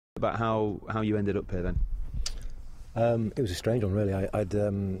About how you ended up here then? It was a strange one, really.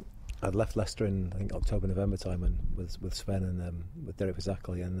 I'd left Leicester in, I think, October, November time, and with Sven and with Derek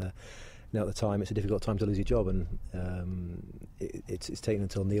Vizakli, and at the time it's a difficult time to lose your job, and it's taken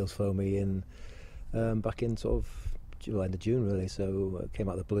until Neil's phoned me in back in sort of end of June, really. So it came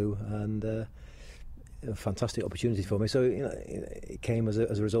out of the blue, and a fantastic opportunity for me. So it came as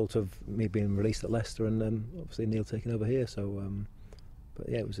a result of me being released at Leicester, and obviously Neil taking over here. So. But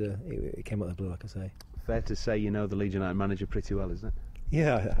yeah, it came out of the blue, like I say. Fair to say you know the Leeds United manager pretty well, isn't it?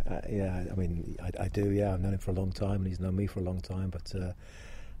 Yeah, I mean, I do. Yeah, I've known him for a long time, and he's known me for a long time. But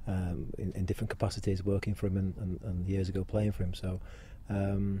in different capacities, working for him and years ago playing for him. So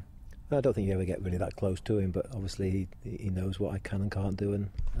I don't think you ever get really that close to him. But obviously, he knows what I can and can't do, and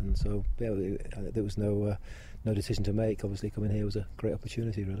so yeah, there was no decision to make. Obviously, coming here was a great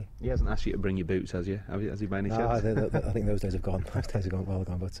opportunity, really. He hasn't asked you to bring your boots, has he? Has he by any chance? I think those days have gone. Those days have gone well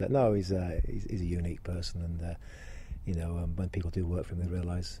gone. But no, he's a unique person, and when people do work for him, they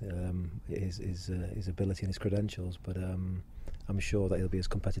realise his ability and his credentials. But I'm sure that he'll be as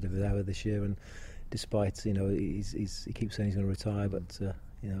competitive as ever this year. And despite he keeps saying he's going to retire, but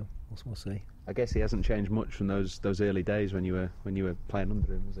we'll see. I guess he hasn't changed much from those early days when you were playing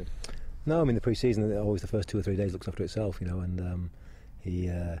under him, has he? No, I mean the pre-season, always the first 2 or 3 days looks after itself, and he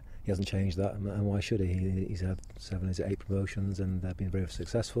hasn't changed that, and why should he? He's had 7 or 8 promotions, and they've been very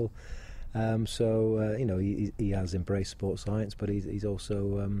successful. He has embraced sports science, but he's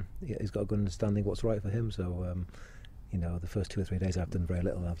also he's got a good understanding of what's right for him. So the first 2 or 3 days I've done very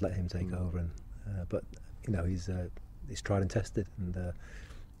little. I've let him take over, and but he's tried and tested, and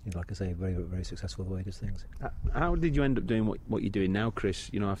like I say, very, very successful the way he does things. How did you end up doing what you're doing now,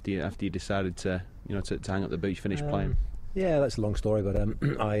 Chris? After you decided to hang up the boots, finish playing. Yeah, that's a long story, but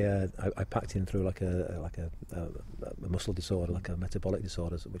I packed in through like a muscle disorder, like a metabolic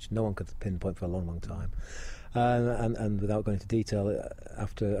disorder, which no one could pinpoint for a long, long time. And without going into detail,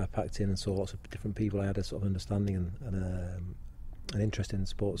 after I packed in and saw lots of different people, I had a sort of understanding and an interest in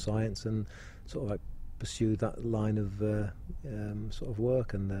sports science, and sort of like pursued that line of sort of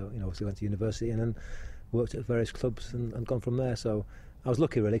work, and obviously went to university and then worked at various clubs and gone from there. So I was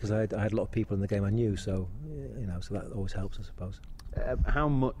lucky, really, because I had a lot of people in the game I knew, so so that always helps, I suppose. How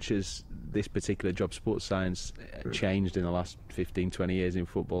much has this particular job, sports science, changed in the last 15, 20 years in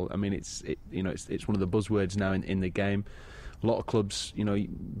football? I mean, it's one of the buzzwords now in the game. A lot of clubs,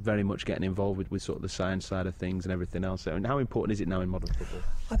 very much getting involved with sort of the science side of things and everything else. And how important is it now in modern football?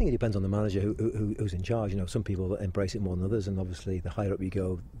 I think it depends on the manager who's in charge. Some people embrace it more than others, and obviously the higher up you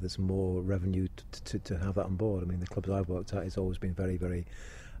go, there's more revenue to have that on board. I mean, the clubs I've worked at, it's always been very, very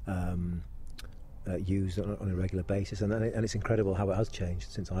used on a regular basis, and it's incredible how it has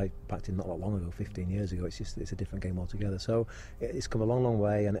changed since I packed in not that long ago, 15 years ago. It's a different game altogether. So it's come a long, long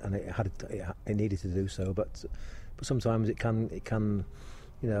way, and it needed to do so, but sometimes it can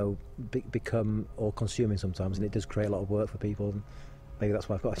become all-consuming sometimes, and it does create a lot of work for people. And maybe that's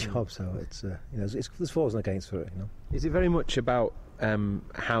why I've got a job. So it's there's for and against for it. Is it very much about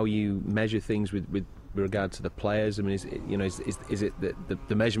how you measure things with regard to the players? I mean, is it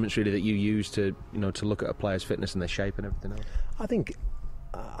the measurements really that you use to look at a player's fitness and their shape and everything else? I think,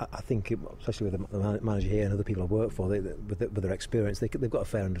 especially with the manager here and other people I work for, with their experience, they've got a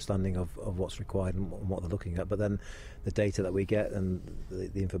fair understanding of what's required and what they're looking at. But then the data that we get and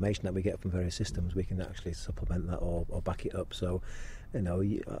the information that we get from various systems, we can actually supplement that or back it up. So,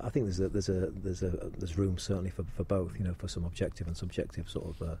 I think there's room certainly for both. For some objective and subjective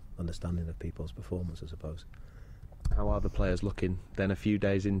sort of understanding of people's performance, I suppose. How are the players looking then a few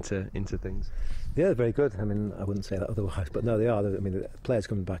days into things? Yeah, they're very good. I mean, I wouldn't say that otherwise, but no, they are. I mean, the players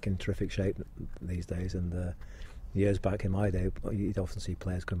coming back in terrific shape these days, and years back in my day, you'd often see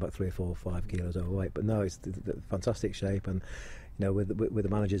players coming back 3 or 4 or 5 kilos overweight. But no, it's fantastic shape, and with the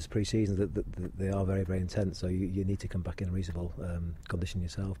managers' pre-seasons, they are very, very intense. So you need to come back in reasonable condition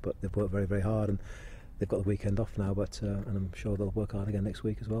yourself. But they've worked very, very hard, and they've got the weekend off now, and I'm sure they'll work hard again next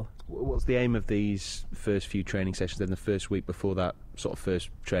week as well. What's the aim of these first few training sessions then, the first week before that sort of first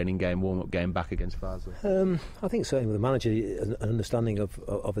training game, warm-up game back against Farsley? I think certainly with the manager, an understanding of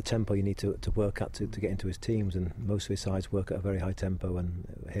the tempo you need to work at to get into his teams, and most of his sides work at a very high tempo, and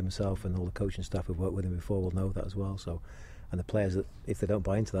himself and all the coaching staff who've worked with him before will know that as well. So, and the players, that if they don't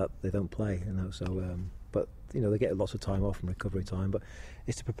buy into that, they don't play. So. But they get lots of time off and recovery time. But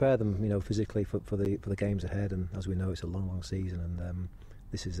it's to prepare them, physically for the games ahead. And as we know, it's a long, long season, and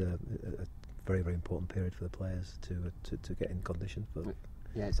this is a very, very important period for the players to get in condition.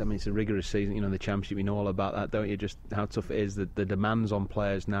 Yeah, it's a rigorous season. You know, the Championship, you know all about that, don't you? Just how tough it is, the demands on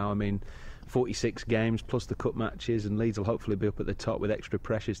players now. I mean, 46 games plus the cup matches, and Leeds will hopefully be up at the top with extra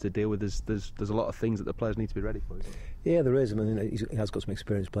pressures to deal with. There's a lot of things that the players need to be ready for. Yeah, there is. I mean, he has got some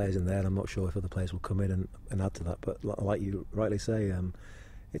experienced players in there, and I'm not sure if other players will come in and add to that. But like you rightly say,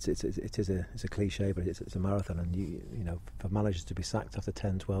 it is a cliche, but it's a marathon, and you know, for managers to be sacked after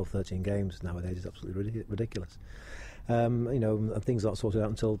 10, 12, 13 games nowadays is absolutely ridiculous. You know, and things aren't sorted out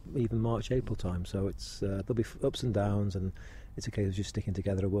until even March, April time. So there'll be ups and downs, and it's a case of just sticking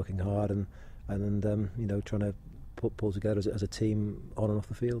together and working hard, and you know, trying to pull together as a team on and off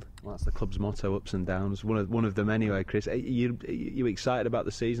the field. Well, that's the club's motto: ups and downs. One of them anyway. Chris, are you excited about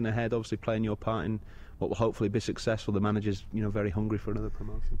the season ahead? Obviously, playing your part in what will hopefully be successful. The manager's, you know, very hungry for another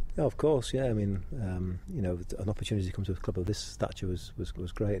promotion. Yeah, of course. Yeah, I mean, you know, an opportunity to come to a club of this stature was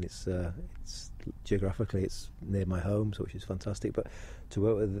great, and it's geographically it's near my home, so which is fantastic. But to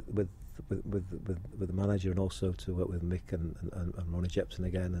work with the manager, and also to work with Mick and Ronnie Jepson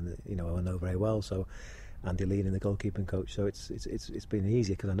again, and you know, I know very well. So Andy Lean, the goalkeeping coach. So it's been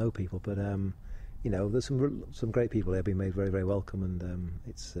easier because I know people, but. You know, there's some great people there being made very, very welcome, and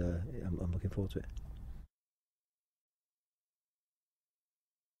I'm looking forward to it.